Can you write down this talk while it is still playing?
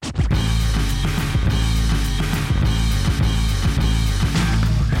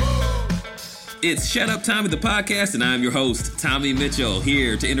It's Shut Up Tommy the podcast, and I'm your host, Tommy Mitchell,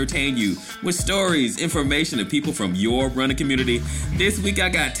 here to entertain you with stories, information, and people from your running community. This week I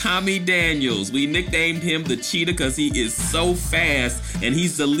got Tommy Daniels. We nicknamed him the Cheetah because he is so fast, and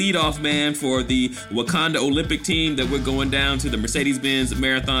he's the leadoff man for the Wakanda Olympic team that we're going down to the Mercedes-Benz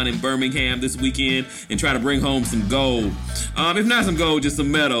Marathon in Birmingham this weekend and try to bring home some gold. If not some gold, just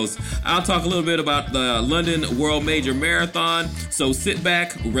some medals. I'll talk a little bit about the London World Major Marathon, so sit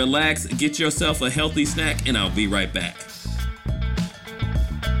back, relax, get yourself a healthy snack, and I'll be right back.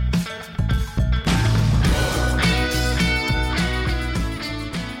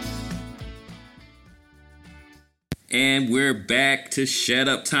 And we're back to Shut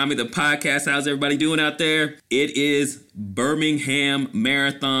Up Tommy the podcast. How's everybody doing out there? It is Birmingham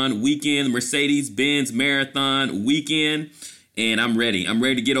Marathon weekend, Mercedes-Benz Marathon weekend, and I'm ready. I'm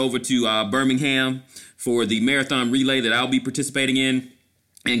ready to get over to Birmingham for the marathon relay that I'll be participating in.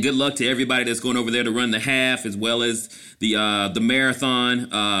 And good luck to everybody that's going over there to run the half as well as the marathon.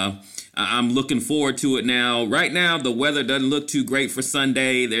 I'm looking forward to it now. Right now, the weather doesn't look too great for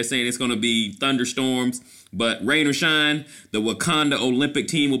Sunday. They're saying it's going to be thunderstorms. But rain or shine, the Wakanda Olympic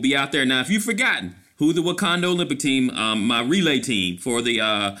team will be out there. Now, if you've forgotten who the Wakanda Olympic team, my relay team for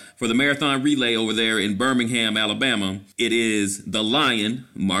the marathon relay over there in Birmingham, Alabama, it is the Lion,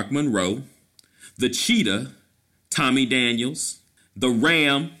 Mark Monroe, the Cheetah, Tommy Daniels, the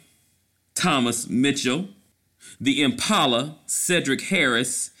Ram, Thomas Mitchell, the Impala, Cedric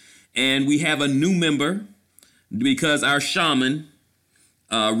Harris, and we have a new member because our shaman,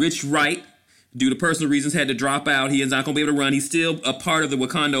 Rich Wright, due to personal reasons, had to drop out. He is not going to be able to run. He's still a part of the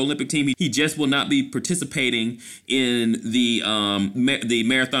Wakanda Olympic team. He just will not be participating in the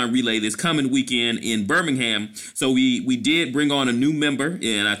marathon relay this coming weekend in Birmingham. So we did bring on a new member,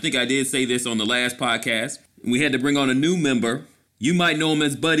 and I think I did say this on the last podcast. We had to bring on a new member. You might know him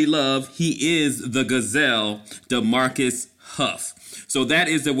as Buddy Love. He is the Gazelle, DeMarcus Huff. So that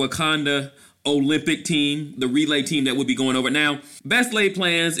is the Wakanda Olympic team, the relay team that will be going over. Now, best laid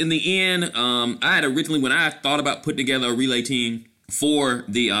plans in the end. I had originally, when I thought about putting together a relay team for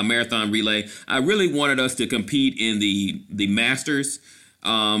the marathon relay, I really wanted us to compete in the Masters.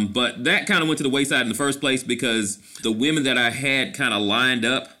 But that kind of went to the wayside in the first place because the women that I had kind of lined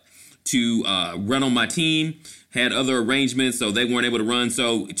up to run on my team had other arrangements, so they weren't able to run.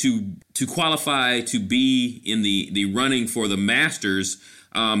 So to qualify to be in the running for the Masters,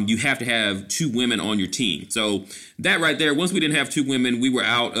 you have to have two women on your team. So that right there, once we didn't have two women, we were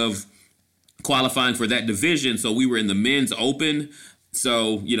out of qualifying for that division. So we were in the men's open.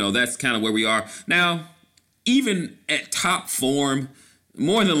 So, that's kind of where we are. Now, even at top form,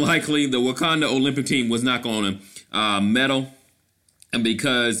 more than likely, the Wakanda Olympic team was not going to medal. And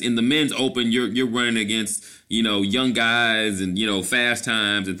because in the men's open, you're running against, young guys and, fast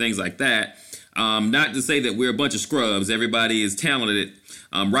times and things like that. Not to say that we're a bunch of scrubs. Everybody is talented.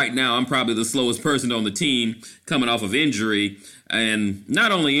 Right now, I'm probably the slowest person on the team coming off of injury. And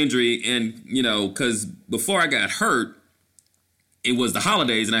not only injury, and, because before I got hurt, it was the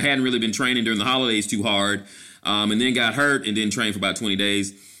holidays, and I hadn't really been training during the holidays too hard. And then got hurt and didn't train for about 20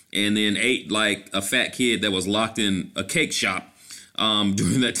 days. And then ate like a fat kid that was locked in a cake shop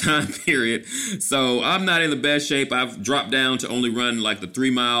during that time period. So I'm not in the best shape. I've dropped down to only run like the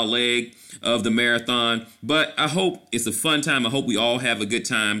 3-mile leg of the marathon, but I hope it's a fun time. I hope we all have a good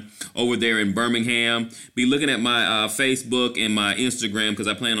time over there in Birmingham. Be looking at my Facebook and my Instagram because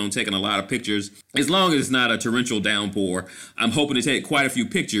I plan on taking a lot of pictures. As long as it's not a torrential downpour, I'm hoping to take quite a few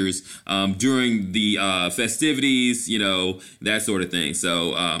pictures during the festivities, that sort of thing.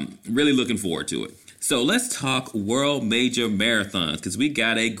 So really looking forward to it. So let's talk World Major Marathons because we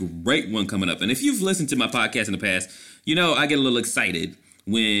got a great one coming up. And if you've listened to my podcast in the past, I get a little excited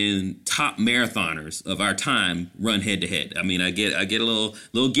when top marathoners of our time run head to head. I mean, I get a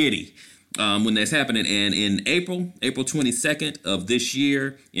little giddy when that's happening. And in April 22nd of this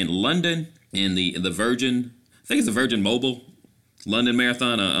year in London, in the Virgin, I think it's the Virgin Mobile London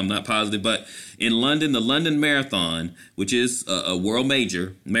Marathon. I'm not positive, but in London, the London Marathon, which is a world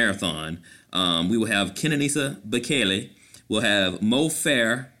major marathon, we will have Kenenisa Bekele, we'll have Mo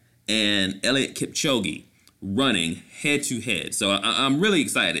Farah, and Eliud Kipchoge running head to head. So I'm really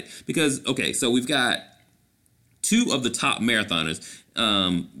excited because, so we've got two of the top marathoners.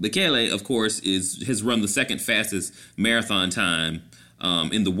 Bekele, of course, has run the second fastest marathon time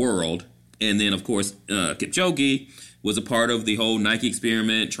in the world. And then, of course, Kipchoge was a part of the whole Nike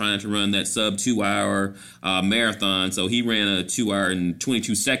experiment, trying to run that sub 2-hour marathon. So he ran a 2-hour and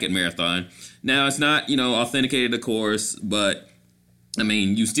 22-second marathon. Now, it's not, authenticated, of course, but I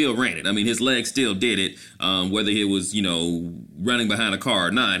mean, you still ran it. I mean, his legs still did it. Whether it was, running behind a car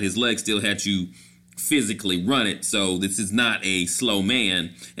or not, his legs still had you physically run it. So this is not a slow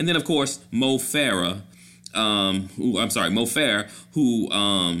man. And then, of course, Mo Farah,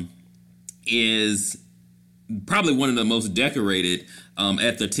 who is probably one of the most decorated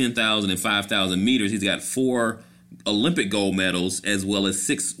at the 10,000 and 5,000 meters. He's got 4 Olympic gold medals as well as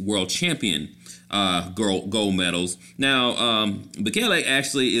 6 world champion gold medals. Now, Bekele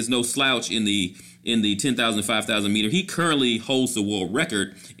actually is no slouch in the 10,000, 5,000 meter. He currently holds the world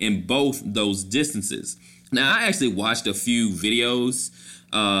record in both those distances. Now, I actually watched a few videos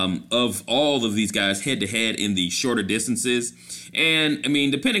of all of these guys head to head in the shorter distances. And I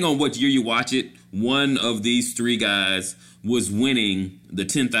mean, depending on what year you watch it, one of these 3 guys was winning the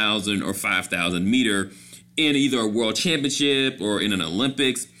 10,000 or 5,000 meter in either a world championship or in an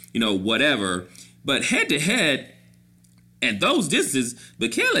Olympics, whatever. But head to head at those distances,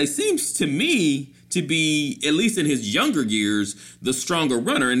 Bekele seems to me to be, at least in his younger years, the stronger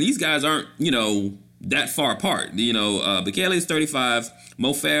runner. And these guys aren't, that far apart. Bekele is 35,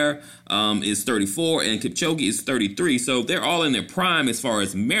 Mo Farah is 34, and Kipchoge is 33. So they're all in their prime as far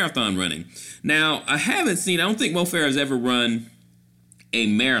as marathon running. Now, I don't think Mo Farah has ever run a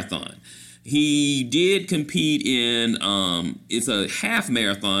marathon. He did compete in, it's a half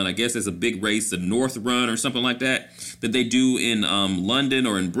marathon. I guess it's a big race, the North Run or something like that they do in London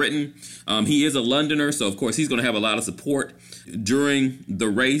or in Britain. He is a Londoner, so of course he's going to have a lot of support during the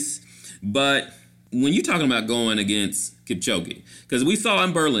race. But when you're talking about going against Kipchoge, because we saw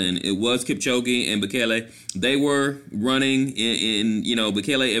in Berlin, it was Kipchoge and Bekele. They were running in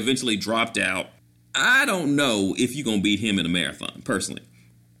Bekele eventually dropped out. I don't know if you're going to beat him in a marathon, personally.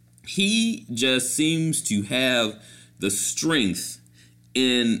 He just seems to have the strength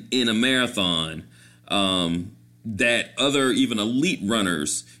in a marathon that other even elite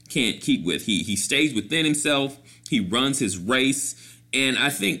runners can't keep with. He stays within himself. He runs his race. And I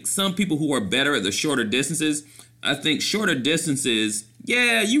think some people who are better at the shorter distances,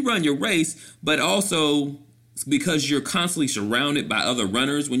 yeah, you run your race, but also because you're constantly surrounded by other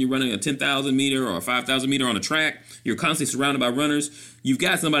runners when you're running a 10,000 meter or a 5,000 meter on a track, you're constantly surrounded by runners. You've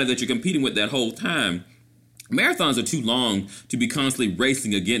got somebody that you're competing with that whole time. Marathons are too long to be constantly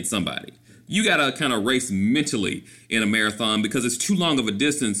racing against somebody. You got to kind of race mentally in a marathon because it's too long of a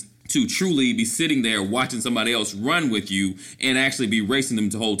distance to truly be sitting there watching somebody else run with you and actually be racing them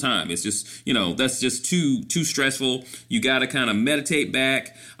the whole time. It's just, that's just too stressful. You got to kind of meditate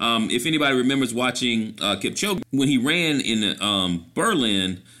back. If anybody remembers watching Kipchoge, when he ran in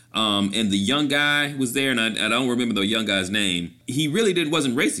Berlin, and the young guy was there, and I don't remember the young guy's name, he really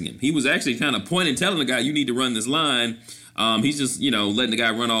wasn't racing him. He was actually kind of pointing, telling the guy, you need to run this line. He's just, letting the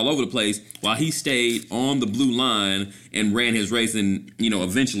guy run all over the place while he stayed on the blue line and ran his race and,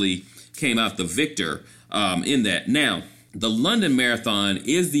 eventually came out the victor in that. Now, the London Marathon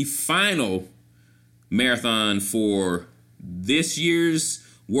is the final marathon for this year's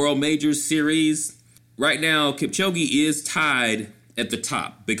World Majors Series. Right now, Kipchoge is tied at the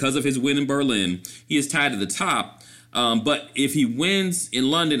top because of his win in Berlin. He is tied at the top. But if he wins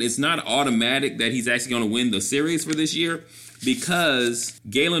in London, it's not automatic that he's actually going to win the series for this year because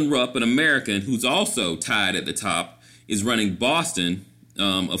Galen Rupp, an American who's also tied at the top, is running Boston.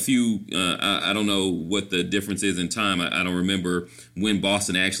 I don't know what the difference is in time. I don't remember when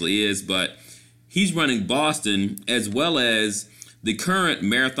Boston actually is, but he's running Boston as well as the current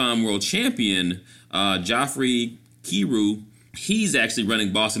marathon world champion, Geoffrey Kiru. He's actually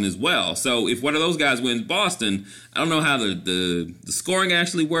running Boston as well. So if one of those guys wins Boston, I don't know how the scoring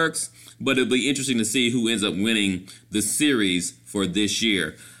actually works, but it'll be interesting to see who ends up winning the series for this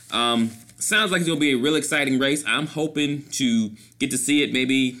year. Sounds like it's going to be a real exciting race. I'm hoping to get to see it.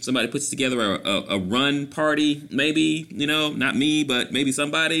 Maybe somebody puts together a run party. Maybe, not me, but maybe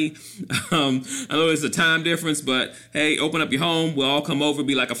somebody. I know it's a time difference, but hey, open up your home. We'll all come over,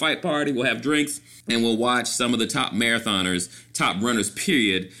 be like a fight party. We'll have drinks, and we'll watch some of the top marathoners, top runners,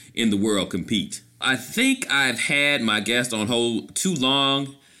 period, in the world compete. I think I've had my guest on hold too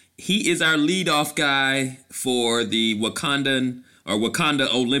long. He is our leadoff guy for the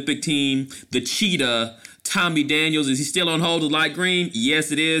Wakanda Olympic team, the Cheetah, Tommy Daniels. Is he still on hold with Light Green?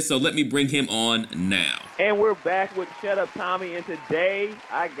 Yes, it is. So let me bring him on now. And we're back with Shut Up Tommy, and today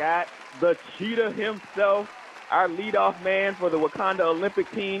I got the Cheetah himself, our leadoff man for the Wakanda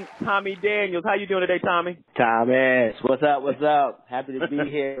Olympic team, Tommy Daniels. How you doing today, Tommy? Thomas, what's up? Happy to be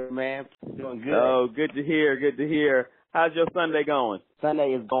here, man. Doing good. Oh, good to hear. How's your Sunday going?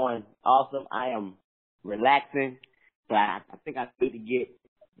 Sunday is going awesome. I am relaxing. But I think I need to get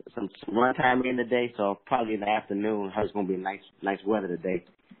some run time in the day, so probably in the afternoon. It's going to be nice weather today.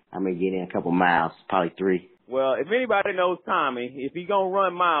 I may get in a couple miles, probably 3. Well, if anybody knows Tommy, if he gonna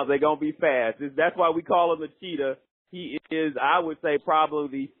run miles, they gonna be fast. That's why we call him the Cheetah. He is, I would say, probably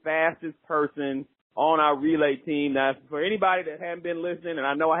the fastest person on our relay team. Now, for anybody that hadn't been listening, and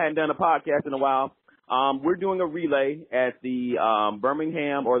I know I hadn't done a podcast in a while, we're doing a relay at the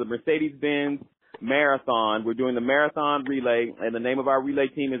Birmingham or the Mercedes-Benz Marathon. We're doing the marathon relay, and the name of our relay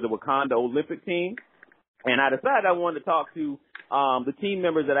team is the Wakanda Olympic team. And I decided I wanted to talk to the team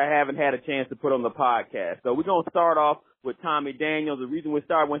members that I haven't had a chance to put on the podcast. So we're going to start off with Tommy Daniels. The reason we're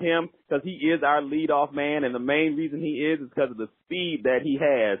starting with him, because he is our leadoff man, and the main reason he is because of the speed that he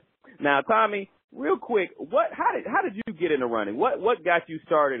has. Now, Tommy, real quick, how did you get into running? What got you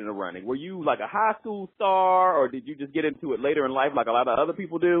started in the running? Were you like a high school star, or did you just get into it later in life like a lot of other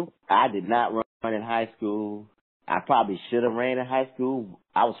people do? I did not run in high school. I probably should have ran in high school.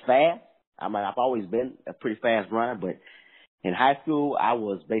 I was fast. I mean, I've always been a pretty fast runner, but in high school, I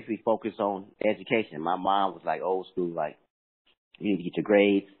was basically focused on education. My mom was like old school, like, you need to get your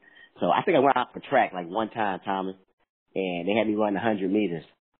grades. So I think I went out for track like one time, Thomas, and they had me run 100 meters.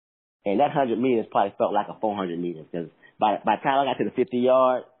 And that 100 meters probably felt like a 400 meters, because by the time I got to the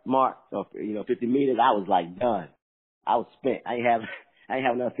 50-yard mark, or 50 meters, I was like done. I was spent. I didn't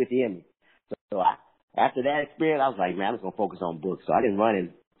have another 50 in me. So after that experience, I was like, man, I'm just gonna focus on books. So I didn't run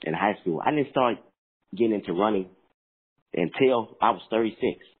in high school. I didn't start getting into running until I was 36.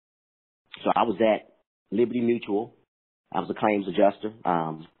 So I was at Liberty Mutual. I was a claims adjuster.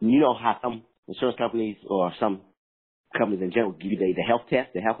 You know how some insurance companies or some companies in general give you the health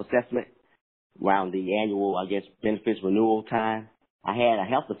test, the health assessment around the annual, I guess, benefits renewal time. I had a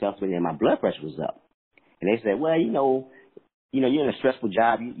health assessment and my blood pressure was up. And they said, well, you're in a stressful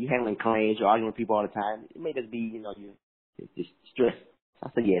job. You're handling claims. You're arguing with people all the time. It may just be, you're just stressed. I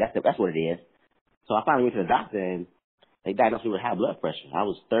said, yeah, that's what it is. So I finally went to the doctor and they diagnosed me with high blood pressure. I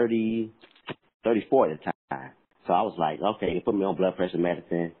was 34 at the time. So I was like, okay, they put me on blood pressure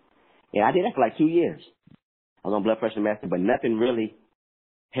medicine. And I did that for like 2 years. I was on blood pressure medicine, but nothing really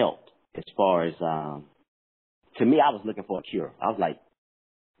helped as far as, to me, I was looking for a cure. I was like,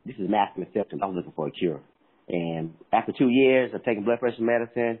 this is masking the symptoms. I was looking for a cure. And after 2 years of taking blood pressure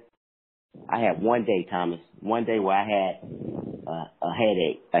medicine, I had one day, Thomas, where I had a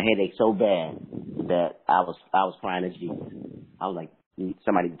headache so bad that I was crying to Jesus. I was like,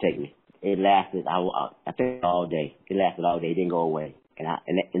 somebody to take me. It lasted, I think all day. It lasted all day. It didn't go away. And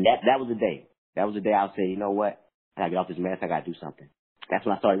that was the day. That was the day I said, you know what? I gotta get off this mess. I gotta do something. That's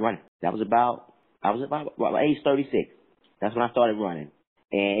when I started running. I was about age 36. That's when I started running.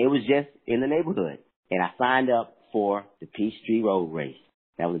 And it was just in the neighborhood. And I signed up for the Peachtree Road Race.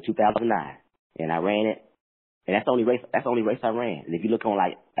 That was in 2009. And I ran it. And that's the only race I ran. And if you look on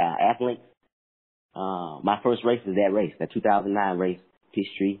like athletes, my first race is that race, that 2009 race,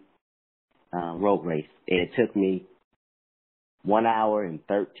 Peachtree Road Race. And it took me 1 hour and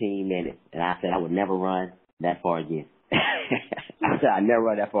 13 minutes. And I said I would never run that far again. I said I'd never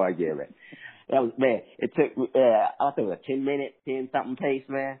run that far again, man. That was, man, it took, I think it was a 10 something pace,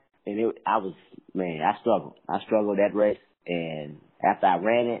 man. And I struggled that race. And after I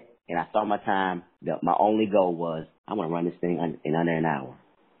ran it and I saw my time, my only goal was, I want to run this thing in under an hour.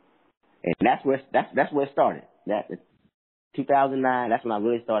 And that's where it started. 2009, that's when I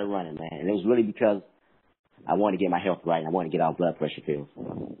really started running, man. And it was really because I wanted to get my health right and I wanted to get off blood pressure pills.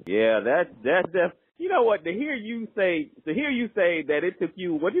 Yeah, that's you know what, to hear you say that it took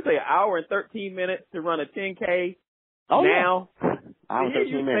you, what'd you say, an hour and 13 minutes to run a 10K now? Yeah. To hear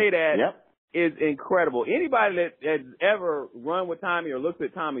you say that is incredible. Anybody that has ever run with Tommy or looked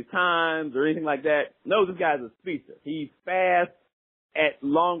at Tommy's times or anything like that knows this guy's a speedster. He's fast at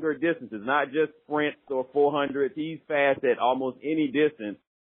longer distances, not just sprints or 400s. He's fast at almost any distance.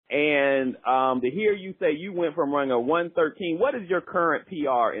 And to hear you say you went from running a 1:13, what is your current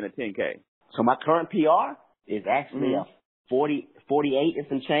PR in a 10K? So my current PR is actually a 48 and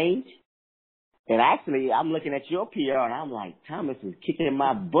some change. And actually, I'm looking at your PR and I'm like, Thomas is kicking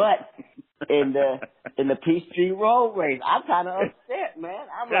my butt in the Peachtree Road Race. I'm kind of upset, man.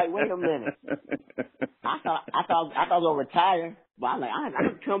 I'm like, wait a minute. I thought I was gonna retire, but I'm like, I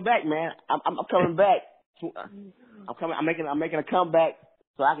can come back, man. I'm coming back. I'm making a comeback.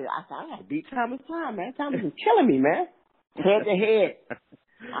 So I gotta beat Thomas time, man. Thomas is killing me, man. Head to head.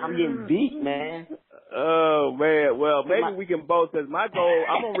 I'm getting beat, man. Oh man. Well, maybe we can both, cause my goal,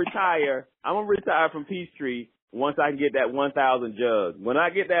 I'm gonna retire from Peachtree once I can get that 1,000 jugs. When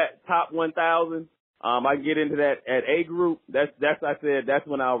I get that top 1,000, I can get into that at A group. That's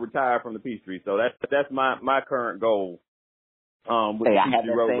when I'll retire from the Peachtree. So that's my current goal. with the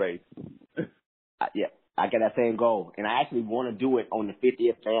Peachtree Road race. Yeah, I got that same goal, and I actually want to do it on the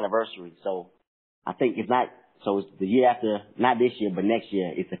 50th anniversary. So I think it's not. So it's the year after, not this year, but next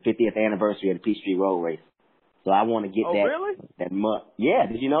year. It's the 50th anniversary of the Peachtree Road race. So I want to get really? that month. Yeah,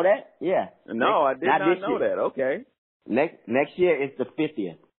 did you know that? Yeah. No, I did not know that. Okay. Next year is the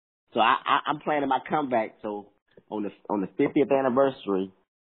 50th. So I'm planning my comeback. So on the 50th anniversary,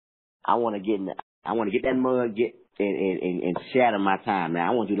 I want to get that mug, and shatter my time, man.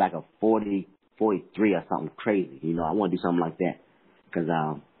 I want to do like a 43 or something crazy. You know, I want to do something like that because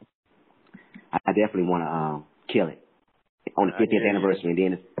I definitely want to kill it on the 50th anniversary, and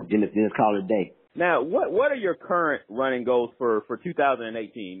then it's called a day. Now, what are your current running goals for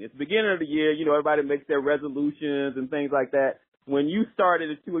 2018? It's the beginning of the year. You know, everybody makes their resolutions and things like that. When you started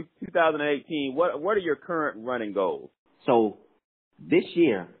in 2018, what are your current running goals? So this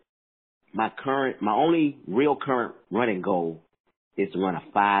year, my only real current running goal is to run a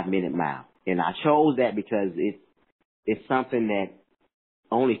 5-minute mile. And I chose that because it's something that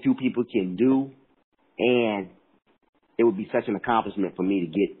only few people can do, and it would be such an accomplishment for me to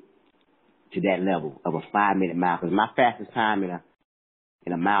get to that level of a 5-minute mile. Because my fastest time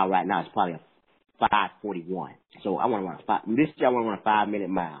in a mile right now is probably a 5:41. So I want to run this year I want to run a 5-minute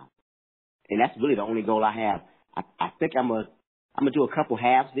mile, and that's really the only goal I have. I think I'm gonna do a couple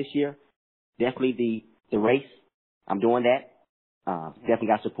halves this year. Definitely the race. I'm doing that. Definitely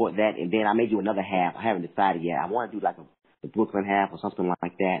got to support that, and then I may do another half. I haven't decided yet. I want to do like the Brooklyn half or something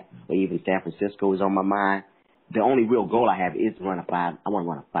like that, or even San Francisco is on my mind. The only real goal I have is to run I want to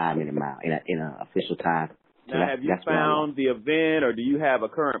run a 5-minute mile in an official time. So now, have you found the event, or do you have a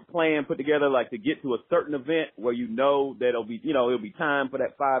current plan put together, like to get to a certain event where you know that it'll be time for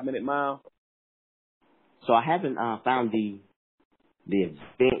that 5-minute mile? So I haven't found the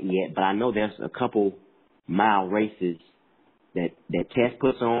event yet, but I know there's a couple mile races that Tess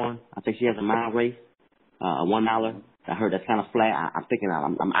puts on. I think she has a mile race, a 1 miler. I heard that's kind of flat. I'm thinking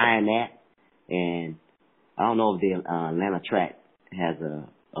I'm eyeing that, and I don't know if the Atlanta track has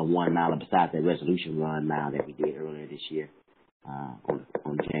a 1 miler besides that resolution run mile that we did earlier this year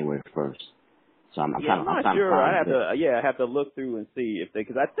on January 1st. So I'm not sure. I have to look through and see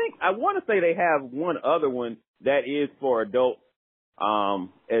because I want to say they have one other one that is for adults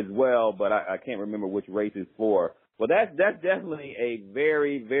as well, but I can't remember which race it's for. Well, that's definitely a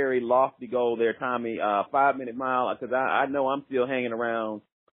very, very lofty goal there, Tommy. 5-minute mile, because I know I'm still hanging around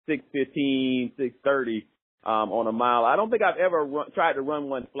 6:15, 6:30 on a mile. I don't think I've ever tried to run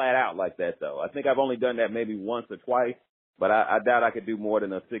one flat out like that, though. I think I've only done that maybe once or twice, but I doubt I could do more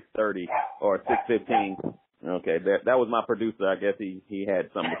than a 6:30 or a 6:15. Okay, that was my producer. I guess he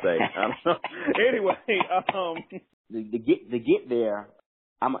had something to say. I don't know. Anyway, to get there,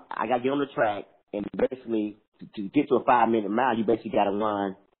 I got to get on the track, and basically to get to a 5-minute mile, you basically got to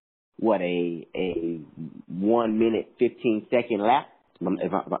run a 1 minute 15 second lap.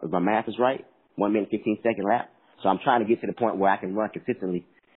 If my math is right, 1 minute 15 second lap. So I'm trying to get to the point where I can run consistently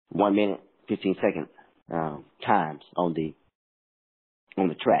 1 minute 15 second times on the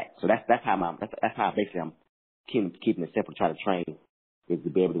track. So that's how basically I'm keeping it simple, trying to train is to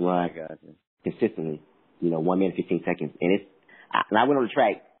be able to run consistently. 1 minute 15 seconds. And I went on the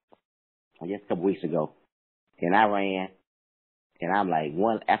track, I guess a couple weeks ago, and I ran, and I'm like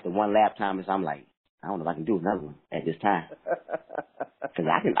after one lap time, I'm like, I don't know if I can do another one at this time. Cause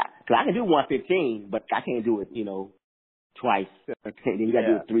I can do 1:15, but I can't do it, twice. Then you gotta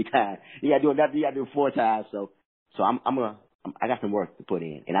do it 3 times. You gotta do it 4 times. So I got some work to put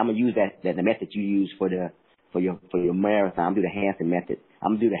in, and I'm gonna use that the method you use for your marathon. I'm gonna do the Hansen method.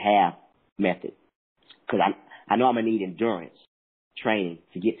 I'm gonna do the half method. Cause I know I'm gonna need endurance training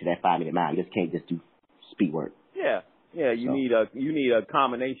to get to that 5-minute mile. You just can't just do speed work. Yeah. You need a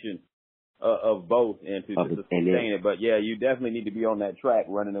combination of both and to sustain it. But yeah, you definitely need to be on that track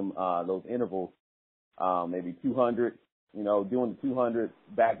running them those intervals, maybe 200. Doing the 200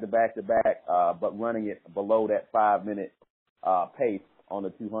 back to back to back, but running it below that 5-minute pace on the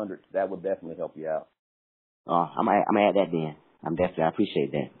 200. That would definitely help you out. I'm gonna add that then. I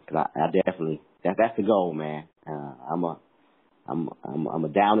appreciate that because I definitely that's the goal, man. I'm a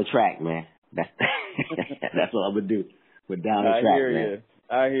down the track, man. That's what I'm gonna do. We're down the track, man.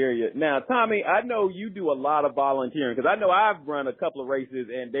 I hear you. Now, Tommy, I know you do a lot of volunteering because I know I've run a couple of races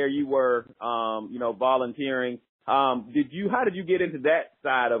and there you were, volunteering. How did you get into that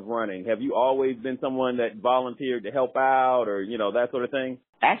side of running? Have you always been someone that volunteered to help out or, that sort of thing?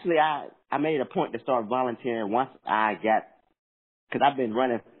 Actually, I made a point to start volunteering once because I've been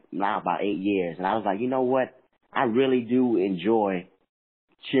running now about 8 years, and I was like, you know what? I really do enjoy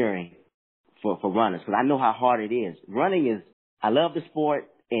cheering for runners because I know how hard it is. Running is I love the sport,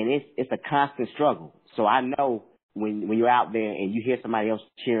 and it's a constant struggle. So I know when you're out there and you hear somebody else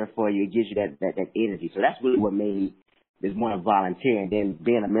cheering for you, it gives you that energy. So that's really what made me this one of volunteering. Then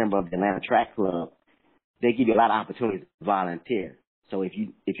being a member of the Atlanta Track Club, they give you a lot of opportunities to volunteer. So if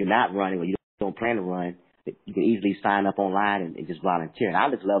you're not running or you don't plan to run, you can easily sign up online and just volunteer. And I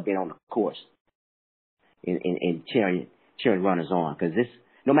just love being on the course and cheering runners on, because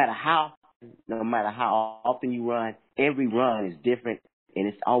no matter how often you run, every run is different, and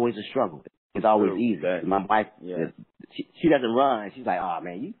it's always a struggle. It's always easy. My wife, she doesn't run. She's like, oh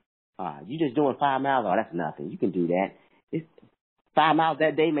man, you just doing 5 miles? Oh, that's nothing. You can do that. 5 miles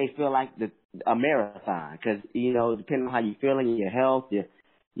that day may feel like a marathon, because depending on how you're feeling, your health,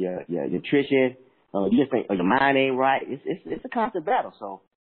 your nutrition, you just think, your mind ain't right. It's a constant battle. So,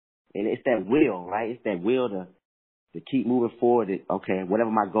 and it's that will, right? It's that will to keep moving forward. Okay,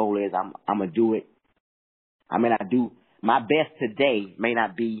 whatever my goal is, I'm gonna do it. I mean, I do my best today may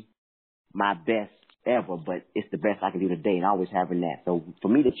not be my best ever, but it's the best I can do today, and always having that. So for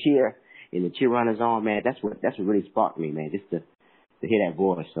me to cheer and the cheer runners on, man, that's what really sparked me, man. Just to hear that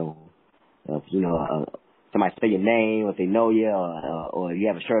voice. So, somebody say your name, or if they know you, or you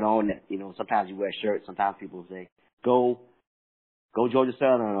have a shirt on that, sometimes you wear a shirt. Sometimes people say, go Georgia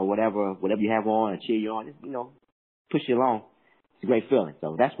Southern, or whatever you have on, and cheer you on. Just, push you along. It's a great feeling.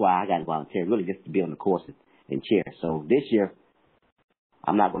 So that's why I got to volunteer, really just to be on the course and cheer. So this year,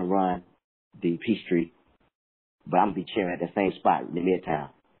 I'm not going to run the Peachtree, but I'm going to be cheering at the same spot in the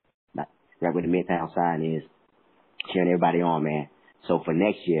Midtown, right where the Midtown sign is, cheering everybody on, man. So for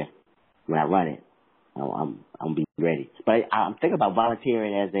next year, when I run it, I'm going to be ready. But I'm thinking about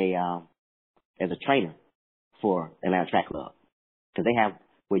volunteering as a trainer for Atlanta Track Club, because they have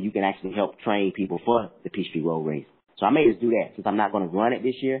where you can actually help train people for the Peachtree Road Race. So I may just do that, since I'm not going to run it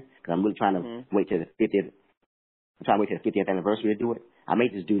this year, because I'm really trying to wait till the 50th. I'm trying to wait till the 50th anniversary to do it. I may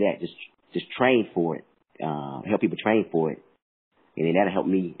just do that, just train for it, help people train for it, and then that'll help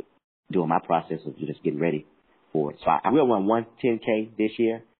me doing my process of just getting ready for it. So I will run one 10K this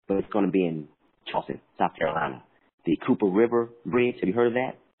year, but it's going to be in Charleston, South Carolina, the Cooper River Bridge. Have you heard of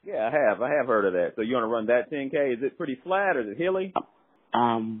that? Yeah, I have heard of that. So you want to run that 10K? Is it pretty flat, or is it hilly?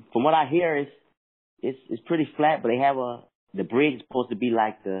 From what I hear, it's pretty flat, but they have the bridge is supposed to be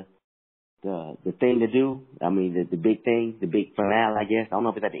like the thing to do. I mean, the big thing, the big finale, I guess. I don't know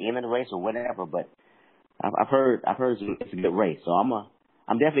if it's at the end of the race or whatever, but I've heard it's a good race. So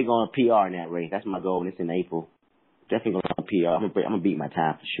I'm definitely going to PR in that race. That's my goal, and it's in April. Definitely going to PR. I'm gonna beat my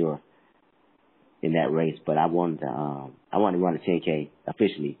time for sure in that race. But I wanted to run a 10K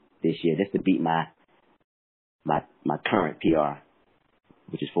officially this year, just to beat my current PR,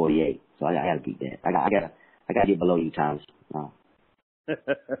 which is 48. So I got to beat that. I got to get below you times.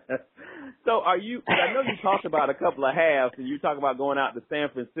 So I know you talked about a couple of halves, and you talk about going out to San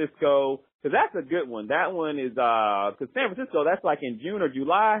Francisco, because that's a good one. That one is, because San Francisco, that's like in June or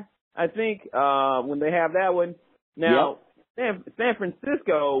July, I think, when they have that one. Now, San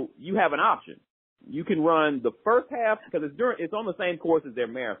Francisco, you have an option. You can run the first half, because it's on the same course as their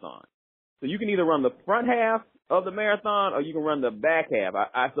marathon. So you can either run the front half of the marathon, or you can run the back half.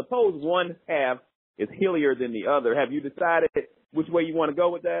 I suppose one half is hillier than the other. Have you decided which way you want to go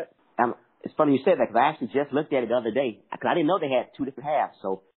with that? It's funny you said that, because I actually just looked at it the other day, because I didn't know they had two different halves.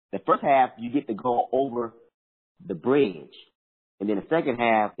 So the first half, you get to go over the bridge, and then the second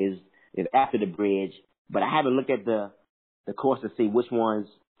half is after the bridge. But I haven't looked at the course to see which one's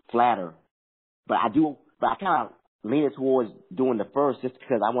flatter. But I kind of leaning towards doing the first, just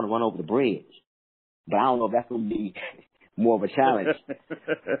because I want to run over the bridge. But I don't know if that's going to be more of a challenge.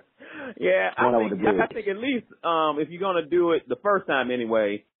 Yeah, I think at least if you're going to do it the first time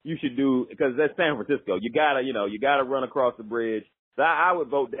anyway, you should do, because that's San Francisco. You gotta run across the bridge. So I would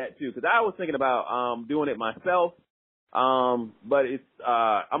vote that too, because I was thinking about doing it myself. But it's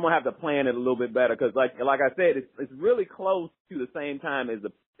I'm gonna have to plan it a little bit better, because like I said, it's really close to the same time as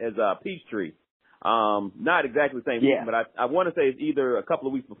Peachtree. Not exactly the same week, but I want to say it's either a couple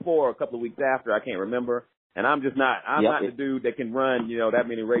of weeks before or a couple of weeks after. I can't remember. And I'm not the dude that can run, that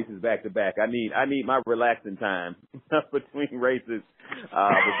many races back to back. I need my relaxing time between races,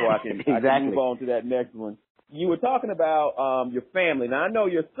 before I can move on to that next one. You were talking about, your family. Now I know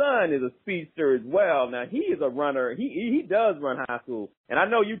your son is a speedster as well. Now he is a runner. He does run high school. And I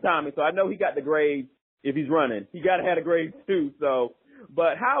know you, Tommy, so I know he got the grades if he's running. He got to have a grade too, so.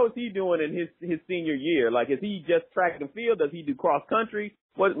 But how is he doing in his senior year? Like, is he just track and field? Does he do cross country?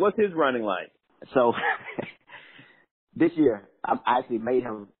 What's his running like? So this year, I actually made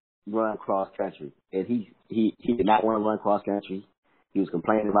him run cross country, and he did not want to run cross country. He was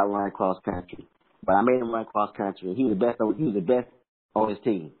complaining about running cross country. But I made him run cross country. He was the best. He was the best on his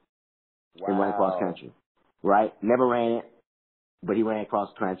team in running cross country. Right? Never ran it, but he ran cross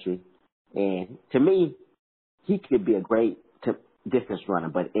country. And to me, he could be a great distance runner.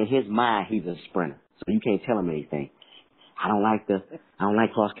 But in his mind, he's a sprinter. So you can't tell him anything. I don't like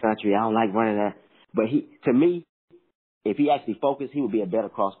cross country. I don't like running that. But to me, if he actually focused, he would be a better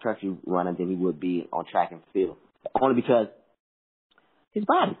cross country runner than he would be on track and field. Only because his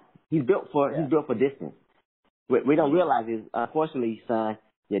body. He's built for distance. We don't realize is, unfortunately, son,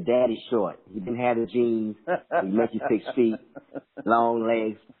 your daddy's short. He didn't have the genes. He make you 6 feet, long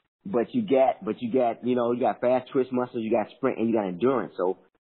legs. But you got, you got fast twitch muscles, you got sprint, and you got endurance. So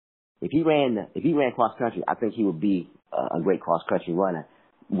if he ran cross country, I think he would be a great cross country runner,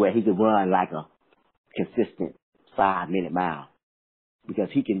 where he could run like a consistent 5-minute mile, because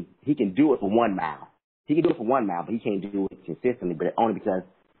he can do it for 1 mile. He can do it for 1 mile, but he can't do it consistently. But only because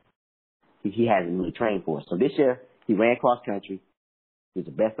he hasn't really trained for it. So this year he ran cross country. He was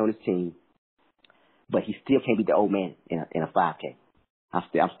the best on his team, but he still can't beat the old man in a 5K. I'm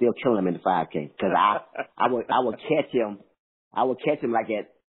still killing him in the 5K, because I would catch him. I would catch him like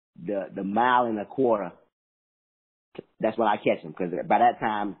at the mile and a quarter. That's when I catch him, because by that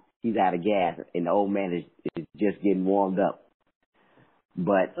time he's out of gas and the old man is just getting warmed up.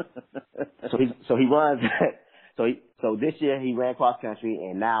 But so he runs. So this year he ran cross country,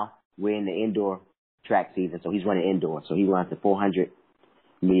 and now we're in the indoor track season. So he's running indoor. So he runs the 400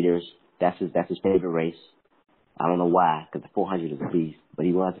 meters. That's his favorite race. I don't know why, because the 400 is a beast. But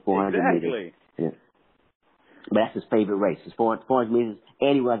he runs the 400 meters. Yeah. But that's his favorite race. His 400 meters,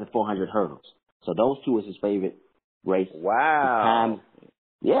 and he runs the 400 hurdles. So those two is his favorite race. Wow.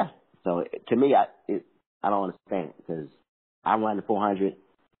 Yeah. So to me, I don't understand it, because I run the 400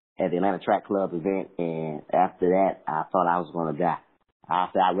 at the Atlanta Track Club event, and after that, I thought I was going to die. I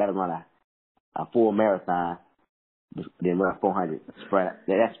said I'd rather run a full marathon than run a 400 sprint.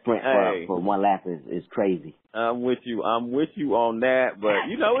 That sprint for one lap is crazy. I'm with you on that, but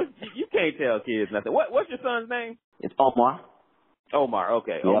you can't tell kids nothing. What's your son's name? It's Omar. Omar,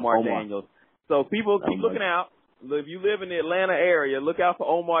 okay. Yep, Omar Daniels. So people keep looking out. If you live in the Atlanta area, look out for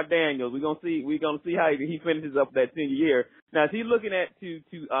Omar Daniels. We're gonna see how he finishes up that senior year. Now, is he looking at to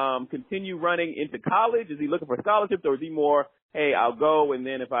continue running into college? Is he looking for scholarships, or is he more, hey, I'll go, and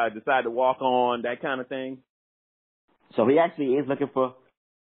then if I decide to walk on, that kind of thing? So he actually is looking for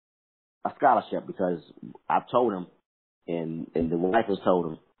a scholarship, because I've told him, and the wife has told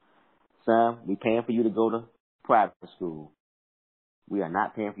him, son, we paying for you to go to private school. We are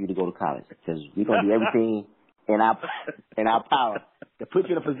not paying for you to go to college, because we're gonna do everything in our power to put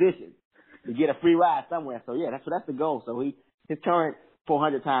you in a position to get a free ride somewhere. So yeah, that's the goal. So his current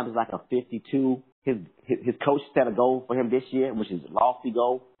 400 times is like a 52. His coach set a goal for him this year, which is a lofty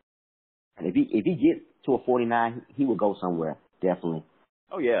goal. And if he gets to a 49, he will go somewhere, definitely.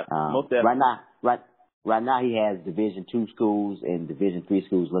 Oh yeah, most definitely. Right now he has Division II schools and Division III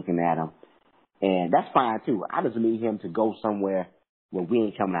schools looking at him, and that's fine too. I just need him to go somewhere where we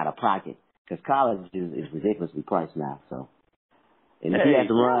ain't coming out of pocket, because college is ridiculously priced now. So, and if he has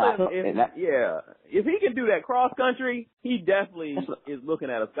to run, if he can do that cross country, he definitely is looking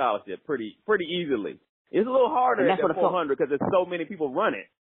at a scholarship pretty easily. It's a little harder at the 400 because there's so many people running.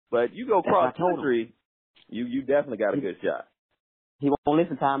 But you go cross country, you definitely got a good shot. He won't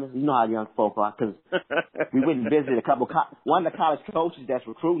listen, Thomas. You know how young folk are, because we went and visited a couple. One of the college coaches that's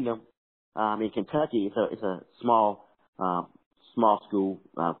recruiting them in Kentucky. It's a small school,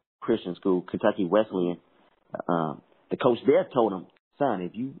 Christian school, Kentucky Wesleyan. The coach there told him, son,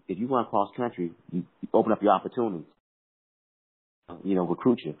 if you run cross country, you open up your opportunities.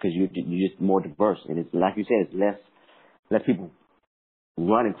 Recruit you, because you're just more diverse, and it's like you said, it's less people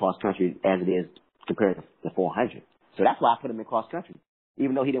running cross country as it is compared to the 400. So that's why I put him in cross country.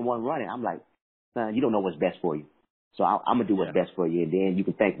 Even though he didn't want to run it, I'm like, son, you don't know what's best for you. So I'm going to do what's best for you, and then you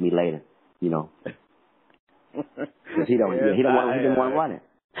can thank me later, Because he didn't want to run it.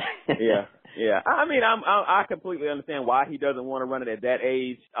 Yeah. I mean, I completely understand why he doesn't want to run it at that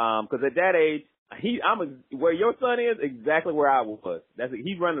age. Because at that age, where your son is, exactly where I was.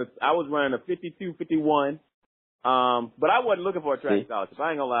 I was running a 52, 51. But I wasn't looking for a track scholarship. I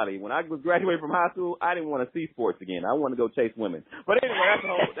ain't gonna lie to you. When I was graduating from high school, I didn't want to see sports again. I wanted to go chase women. But anyway,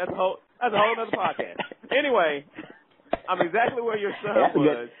 that's a whole other podcast. Anyway, I'm exactly where your son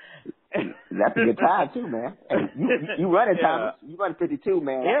was. That's a good time too, man. You running, Thomas. You running 52,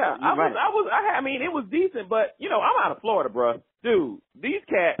 man. Yeah, I mean, it was decent, but I'm out of Florida, bro. Dude, these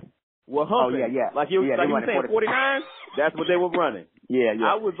cats were humping. Oh yeah. Like you were saying, 49. That's what they were running. Yeah.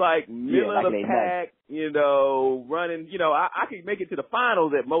 I was like middle of the pack, running. I could make it to the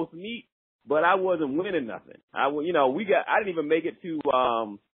finals at most meets, but I wasn't winning nothing. I didn't even make it to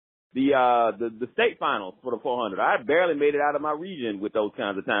the state finals for the 400. I barely made it out of my region with those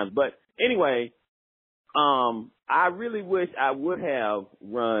kinds of times. But anyway, I really wish I would have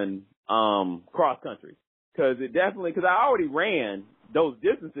run cross country because I already ran those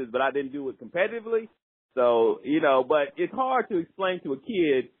distances, but I didn't do it competitively. So, but it's hard to explain to a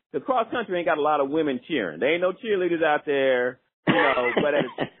kid because cross country ain't got a lot of women cheering. There ain't no cheerleaders out there, but at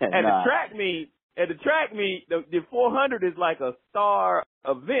the track meet, the 400 is like a star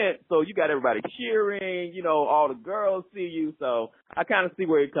event. So you got everybody cheering, all the girls see you. So I kind of see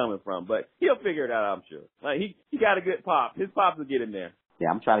where he's coming from, but he'll figure it out, I'm sure. Like he got a good pop. His pops will get him there. Yeah,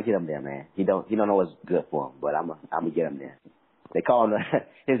 I'm trying to get him there, man. He don't know what's good for him, but I'm gonna get him there. They call him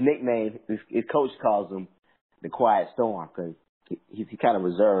his nickname. His coach calls him the Quiet Storm because he's kind of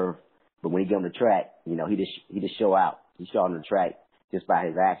reserved, but when he get on the track, he just show out. He show on the track just by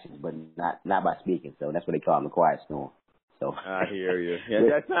his actions, but not by speaking. So that's what they call him, the Quiet Storm. So I hear you. Yeah,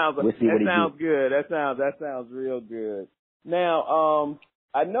 that sounds good. That sounds real good. Now,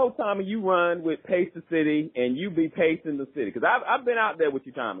 I know, Tommy, you run with Pace the City, and you be pacing the city because I've been out there with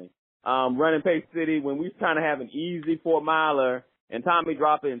you, Tommy. Running Pace City when we was trying to have an easy 4-miler and Tommy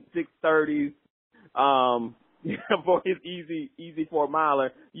dropping 6:30s, for his easy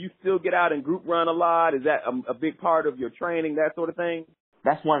 4-miler. You still get out and group run a lot? Is that a big part of your training, that sort of thing?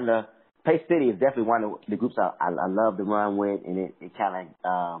 That's one of the, Pace City is definitely one of the groups I love to run with, and it kind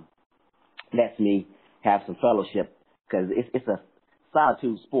of, lets me have some fellowship because it's a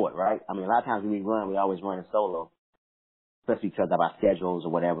solitude sport, right? I mean, a lot of times when we run, we always run in solo, especially because of our schedules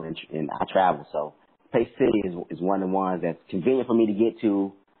or whatever, and I travel. So Pace City is one of the ones that's convenient for me to get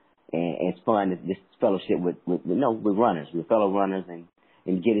to, and it's fun. This fellowship with runners, with fellow runners, and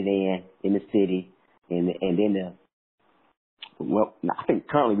get it in the city, and then I think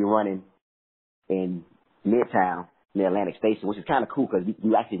currently we're running in Midtown near Atlantic Station, which is kind of cool because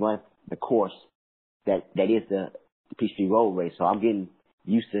you actually run the course that is the Peachtree Road Race. So I'm getting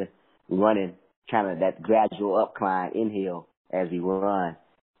used to running kind of that gradual upclimb, inhill as we run,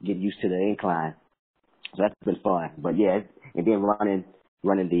 get used to the incline. So that's been fun. But yeah, and then running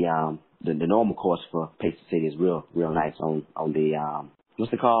the normal course for Pace City is real nice on the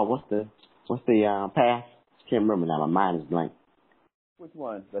what's it called? What's the path? I can't remember now. My mind is blank. Which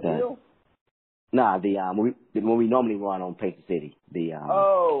one? The hill? Nah, when we normally run on Pace City, the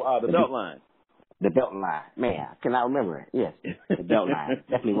belt line. The belt line. Man, I cannot remember it. Yes, the belt line.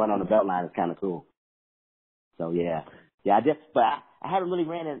 Definitely run on the belt line is kind of cool. So yeah. But I haven't really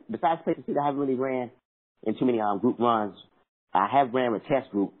ran besides Pace City, I haven't really ran in too many group runs. I have ran with test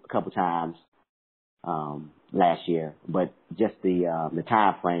group a couple times last year, but just the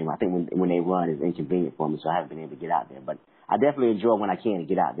time frame, I think when they run is inconvenient for me, so I haven't been able to get out there. But I definitely enjoy when I can to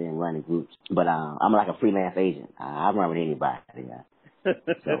get out there and run in groups. But I'm like a freelance agent. I run with anybody. Yeah.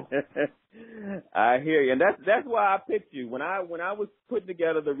 So. I hear you, and that's why I picked you when I was putting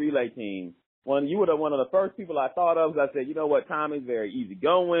together the relay team. When you were one of the first people I thought of, I said, you know what, Tommy's very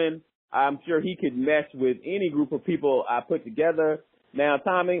easygoing. I'm sure he could mesh with any group of people I put together. Now,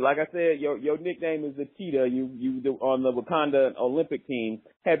 Tommy, like I said, your nickname is the Cheetah. You on the Wakanda Olympic team.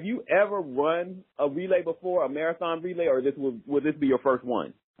 Have you ever run a relay before, a marathon relay, or will this be your first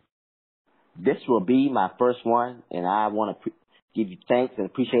one? This will be my first one, and I want to give you thanks and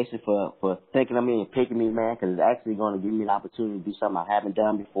appreciation for thinking of me and picking me, man, because it's actually going to give me an opportunity to do something I haven't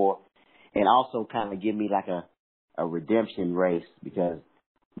done before, and also kind of give me like a redemption race because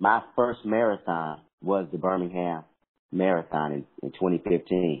my first marathon was the Birmingham Marathon in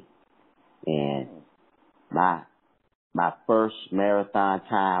 2015, and my first marathon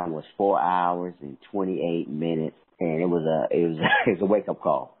time was 4 hours and 28 minutes, and it was a wake up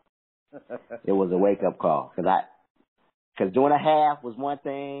call. It was a wake up call because doing a half was one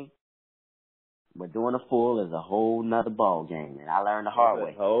thing, but doing a full is a whole nother ball game, and I learned the hard way.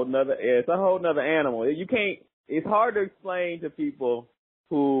 It's a whole nother animal. It's hard to explain to people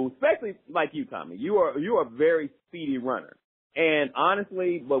who, especially like you, Tommy, you are a very speedy runner. And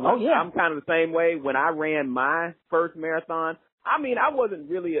honestly, I'm kind of the same way. When I ran my first marathon, I mean, I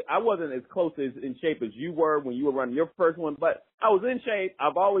wasn't as close in shape as you were when you were running your first one, but I was in shape.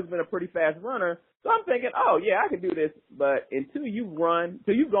 I've always been a pretty fast runner. So I'm thinking, oh yeah, I can do this. But until you've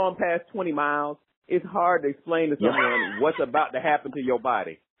gone past 20 miles, it's hard to explain to someone what's about to happen to your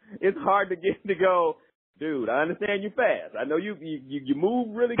body. It's hard to get to go, dude, I understand you're fast. I know you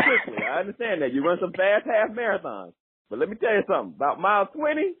move really quickly. I understand that. You run some fast half marathons. But let me tell you something. About mile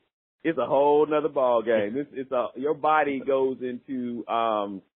 20, it's a whole nother ball game. Your body goes into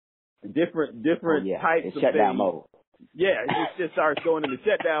different types of shutdown things. mode. Yeah, it just starts going into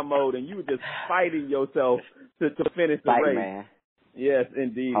shutdown mode, and you were just fighting yourself to finish the race. Man. Yes,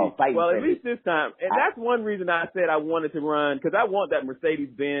 indeed. Oh, well, at least this time, and that's one reason I said I wanted to run, because I want that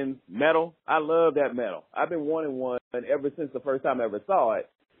Mercedes-Benz medal. I love that medal. I've been wanting one ever since the first time I ever saw it,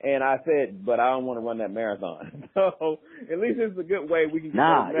 and I said, but I don't want to run that marathon. So at least it's a good way we can get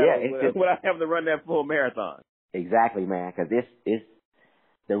those medals without having to run that full marathon. Exactly, man, because it's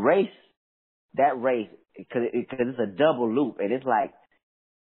the race, because it's a double loop, and it's like,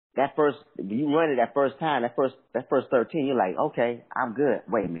 that first, you run it that first time, that first 13, you're like, okay, I'm good.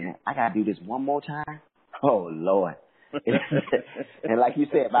 Wait a minute, I gotta do this one more time? Oh, Lord. And like you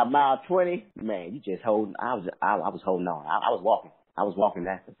said, by mile 20, man, you just holding, I was holding on. I was walking. I was walking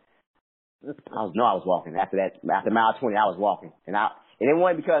after. I was walking. After mile 20, I was walking. And it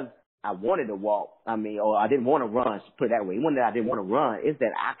wasn't because I wanted to walk, or I didn't want to run, put it that way. It wasn't that I didn't want to run, it's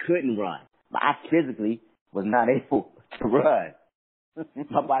that I couldn't run. I physically was not able to run.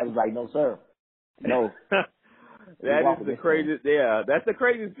 My body was like, no, sir. No. That is the craziest, that's the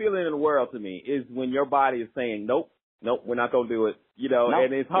craziest feeling in the world to me, is when your body is saying, nope, we're not going to do it.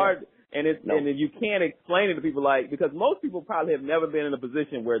 And it's hard, and you can't explain it to people, because most people probably have never been in a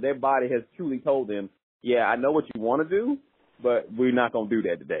position where their body has truly told them, yeah, I know what you want to do, but we're not going to do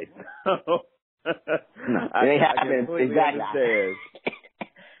that today. Exactly.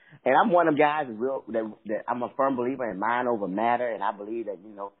 And I'm one of them guys that I'm a firm believer in mind over matter, and I believe that,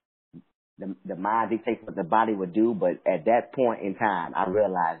 the mind dictates what the body would do, but at that point in time, I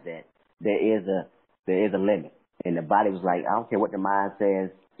realized that there is a limit. And the body was like, I don't care what the mind says,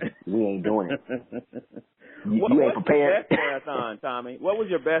 we ain't doing it. You ain't prepared. What's your best marathon, Tommy? What was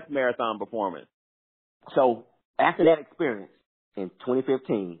your best marathon performance? So after that experience in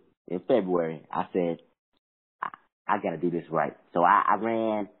 2015, in February, I said, I got to do this right. So I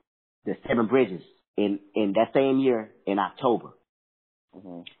ran the 7 bridges in that same year in October.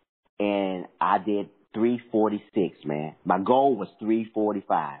 Mm-hmm. And I did 346, man. My goal was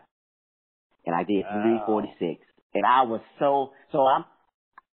 345. And I did 346. And I was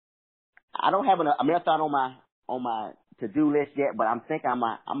I don't have a marathon on my to-do list yet, but I'm thinking I'm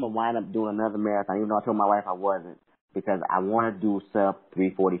gonna wind up doing another marathon, even though I told my wife I wasn't, because I want to do sub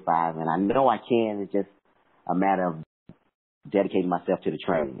 345, and I know I can. It's just a matter of dedicating myself to the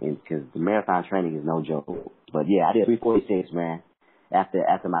training, because the marathon training is no joke. But yeah, I did 346, man,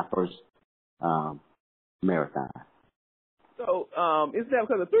 after my first marathon. So, is that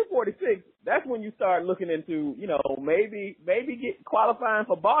because of 346? That's when you start looking into, maybe get qualifying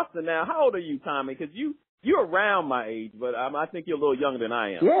for Boston. Now, how old are you, Tommy? Because you're around my age, but I think you're a little younger than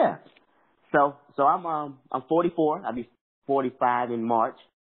I am. Yeah. So I'm 44. I'll be 45 in March,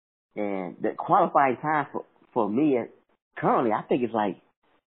 and the qualifying time for me currently, I think it's like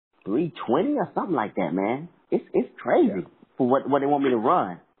 320 or something like that, man. It's crazy for what they want me to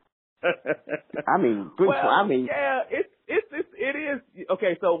run. It is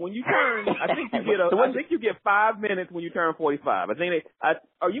okay. So when you turn, I think you get 5 minutes when you turn 45.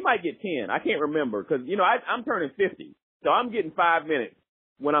 Or you might get 10. I can't remember because I'm turning 50, so I'm getting 5 minutes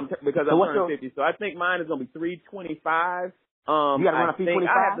because I'm turning 50. So I think mine is gonna be 325. You gotta run a 325.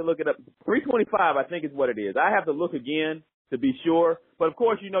 I have to look it up. 325, I think is what it is. I have to look again to be sure. But of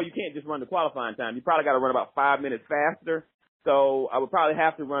course, you can't just run the qualifying time. You probably got to run about 5 minutes faster. So I would probably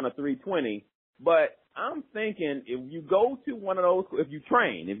have to run a 320. But I'm thinking if you go to one of those, if you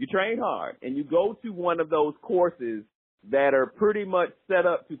train hard and you go to one of those courses that are pretty much set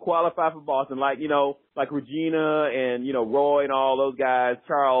up to qualify for Boston, like Regina and, Roy and all those guys,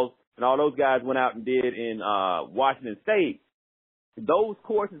 Charles and all those guys went out and did in Washington State, those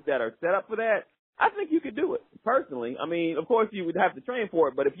courses that are set up for that, I think you could do it personally. I mean, of course you would have to train for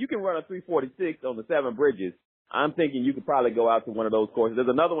it, but if you can run a 346 on the 7 bridges, I'm thinking you could probably go out to one of those courses. There's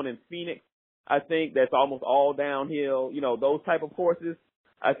another one in Phoenix, I think, that's almost all downhill. Those type of courses,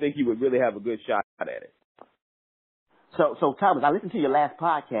 I think you would really have a good shot at it. So Thomas, I listened to your last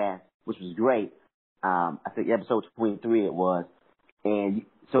podcast, which was great. I think episode 23 it was. And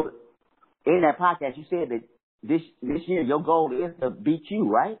so in that podcast, you said that this year your goal is to beat you,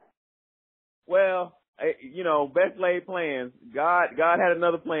 right? Well, best laid plans. God had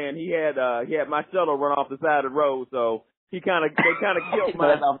another plan. He had my shuttle run off the side of the road, so they kind of killed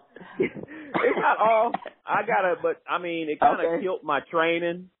my. It's not all I gotta, but I mean, it kind of killed my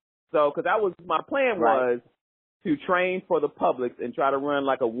training. So, because my plan was to train for the Publix and try to run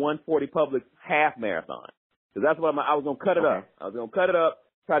like a 140 Publix half marathon. Because that's what I was gonna cut it up. I was gonna cut it up,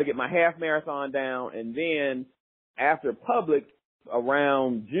 try to get my half marathon down, and then after Publix,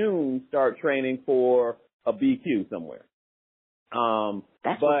 around June, start training for a BQ somewhere.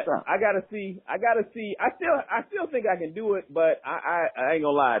 That's but what's up. I gotta see. I still think I can do it, but I ain't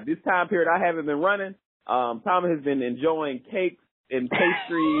gonna lie. This time period I haven't been running. Tommy has been enjoying cakes and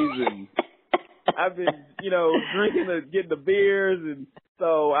pastries, and I've been, getting the beers, and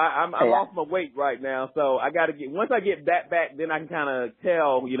so I'm off my weight right now. So I gotta once I get that back, then I can kind of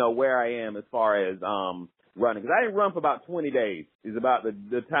tell, where I am as far as running. Because I didn't run for about 20 days. Is about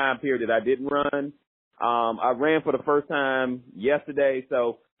the time period that I didn't run. I ran for the first time yesterday,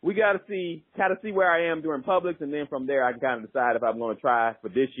 so we got to see where I am during Publix, and then from there I can kind of decide if I'm going to try for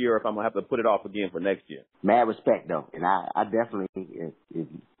this year or if I'm going to have to put it off again for next year. Mad respect though, and I definitely if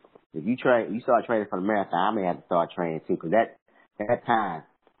you start training for the marathon, I may have to start training too, because that time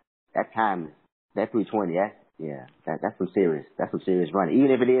that 320, that's some serious running.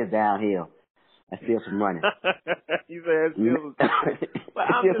 Even if it is downhill, that's still some running. You said it's still, but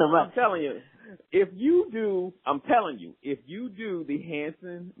I'm telling you. If you do the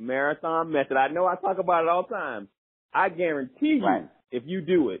Hanson Marathon Method, I know I talk about it all the time. I guarantee you, right. If you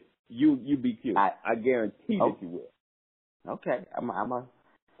do it, you be cute. I guarantee that you will. Okay, I'm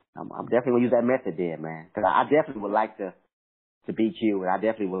definitely gonna use that method then, man. Because I definitely would like to beat you, and I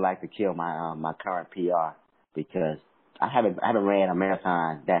definitely would like to kill my current PR, because I haven't ran a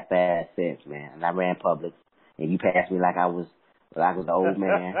marathon that fast since, man. And I ran Publix, and you passed me like I was an old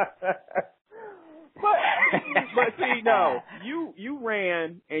man. But see, no, you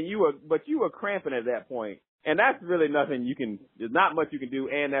ran and you were cramping at that point, and that's really nothing there's not much you can do,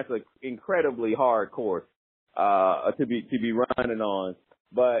 and that's an incredibly hard course to be running on.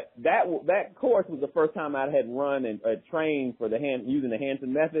 But that course was the first time I had run and trained for using the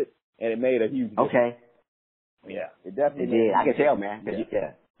Hanson method, and it made a huge difference. Okay. Yeah, it definitely did. I can tell, man.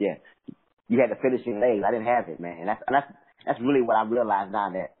 Yeah. You had the finishing legs. I didn't have it, man. And that's really what I realized now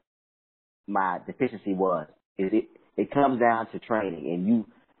that my deficiency was. It comes down to training, and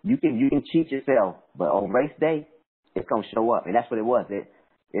you can cheat yourself, but on race day, it's gonna show up, and that's what it was.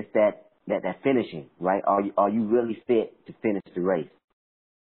 It's that finishing, right? Are you really fit to finish the race?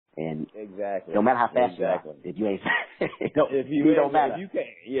 And exactly, no matter how fast you are, if you ain't, it don't matter.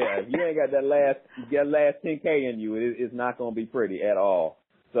 If you ain't got that last 10K in you, it's not gonna be pretty at all.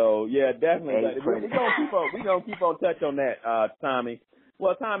 So yeah, definitely. We're gonna keep on touch on that, Tommy.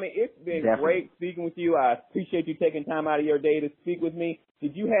 Well, Tommy, it's been great speaking with you. I appreciate you taking time out of your day to speak with me.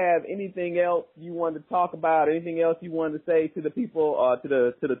 Did you have anything else you wanted to talk about? Anything else you wanted to say to the people, to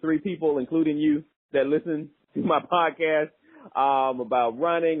the three people, including you, that listen to my podcast, about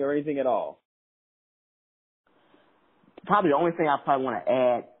running or anything at all? Probably the only thing I probably want to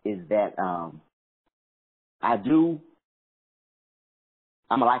add is that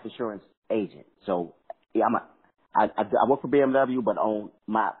I'm a life insurance agent. So yeah, I work for BMW, but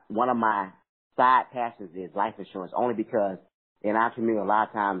one of my side passions is life insurance, only because in our community, a lot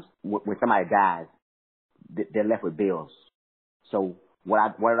of times when somebody dies, they're left with bills. So what I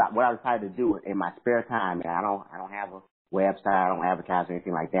decided to do in my spare time, and I don't have a website, I don't advertise or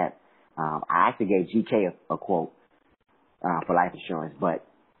anything like that. I actually gave GK a quote for life insurance. But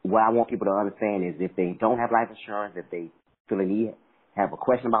what I want people to understand is if they don't have life insurance, if they feel they need, have a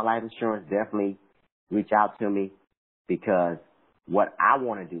question about life insurance, definitely reach out to me, because what I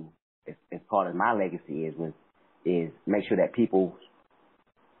want to do as part of my legacy is make sure that people's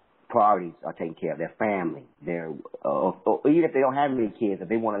priorities are taken care of, their family, or even if they don't have any kids, if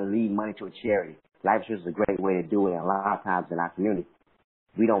they want to leave money to a charity. Life insurance is a great way to do it. And a lot of times in our community,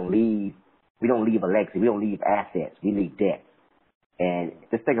 we don't leave a legacy. We don't leave assets. We leave debt. And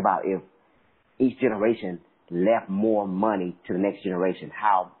just think about if each generation left more money to the next generation,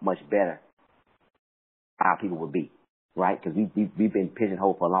 how much better our people would be, right? Because we've been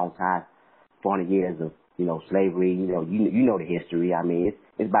pigeonholed for a long time, 400 years of slavery. You know the history. I mean,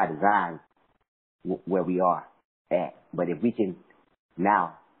 it's by design where we are at. But if we can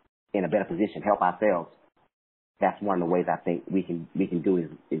now, in a better position, help ourselves, that's one of the ways I think we can do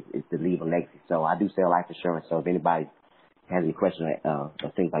is to leave a legacy. So I do sell life insurance. So if anybody has any questions or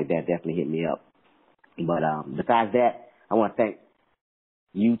things like that, definitely hit me up. But besides that, I want to thank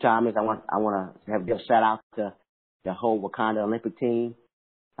you, Thomas. I want to give a shout out to the whole Wakanda Olympic team.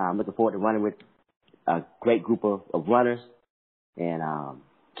 I'm looking forward to running with a great group of runners, and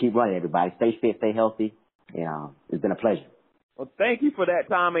keep running, everybody. Stay fit, stay healthy, and it's been a pleasure. Well, thank you for that,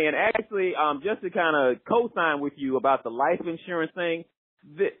 Tommy. And actually, just to kind of co-sign with you about the life insurance thing,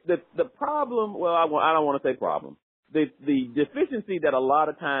 the problem, well, I don't want to say problem. The deficiency that a lot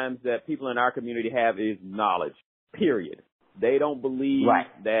of times that people in our community have is knowledge, period. They don't believe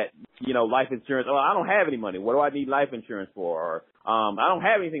that, life insurance, I don't have any money. What do I need life insurance for? Or, I don't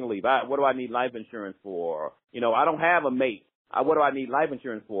have anything to leave. What do I need life insurance for? Or, I don't have a mate. what do I need life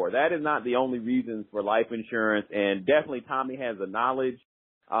insurance for? That is not the only reason for life insurance, and definitely Tommy has the knowledge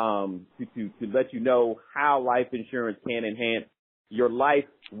to let you know how life insurance can enhance your life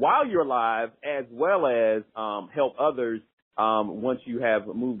while you're alive, as well as help others once you have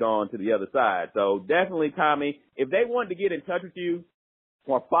moved on to the other side. So definitely, Tommy, if they wanted to get in touch with you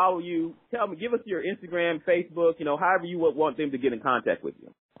or follow you, tell me, give us your Instagram, Facebook, however you would want them to get in contact with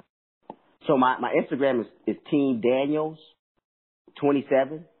you. So my Instagram is Team Daniels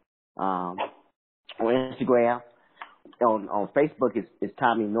 27 on Instagram. On Facebook is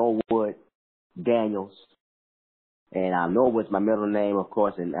Tommy Norwood Daniels, and Norwood's my middle name, of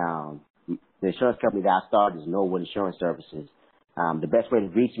course, and the insurance company that I started is Norwood Insurance Services. The best way to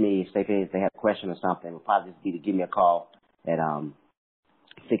reach me if they have a question or something would probably just be to give me a call at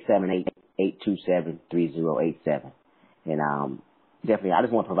 678-827-3087. And definitely, I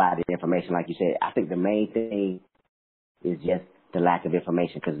just want to provide the information. Like you said, I think the main thing is just the lack of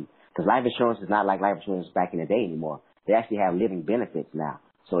information, because life insurance is not like life insurance back in the day anymore. They actually have living benefits now.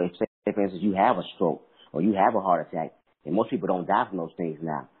 So if, say, for instance, you have a stroke or you have a heart attack, and most people don't die from those things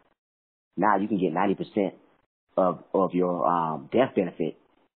now, you can get 90% of your death benefit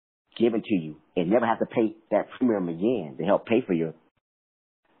given to you and never have to pay that premium again to help pay for your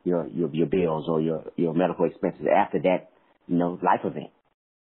bills or your medical expenses after that, life event.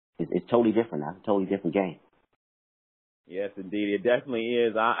 It's totally different now. It's a totally different game. Yes, indeed. It definitely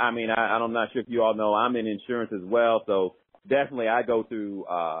is. I'm not sure if you all know, I'm in insurance as well. So definitely I go through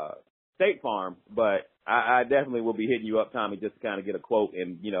State Farm, but I definitely will be hitting you up, Tommy, just to kind of get a quote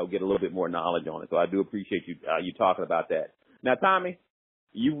and, get a little bit more knowledge on it. So I do appreciate you talking about that. Now, Tommy,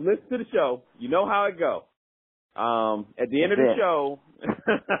 you listen to the show. You know how it go. At the end of the show,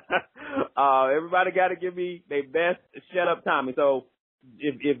 everybody got to give me their best shut up Tommy. So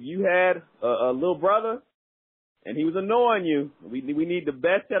if you had a little brother and he was annoying you, we need the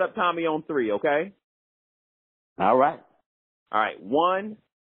best shut up Tommy on 3, okay? All right. All right. 1,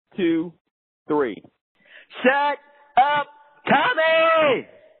 2, 3. Shut up, Tommy!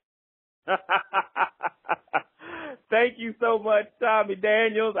 Thank you so much, Tommy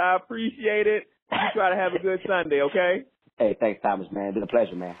Daniels. I appreciate it. You try to have a good Sunday, okay? Hey, thanks, Thomas, man. It's been a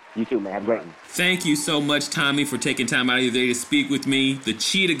pleasure, man. You too, man. Have a great one. Thank you so much, Tommy, for taking time out of your day to speak with me. The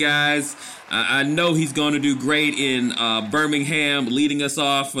Cheetah guys, I know he's going to do great in Birmingham, leading us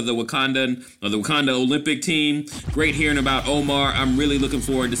off for the Wakanda Olympic team. Great hearing about Omar. I'm really looking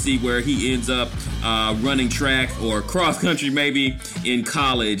forward to see where he ends up running track or cross country maybe in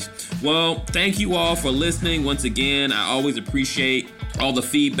college. Well, thank you all for listening. Once again, I always appreciate all the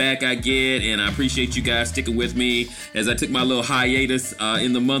feedback I get, and I appreciate you guys sticking with me as I took my little hiatus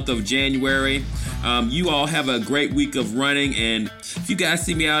in the month of January. You all have a great week of running, and if you guys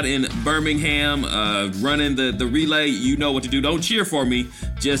see me out in Birmingham running the relay, you know what to do. Don't cheer for me.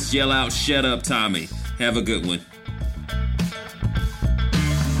 Just yell out, "Shut up, Tommy." Have a good one.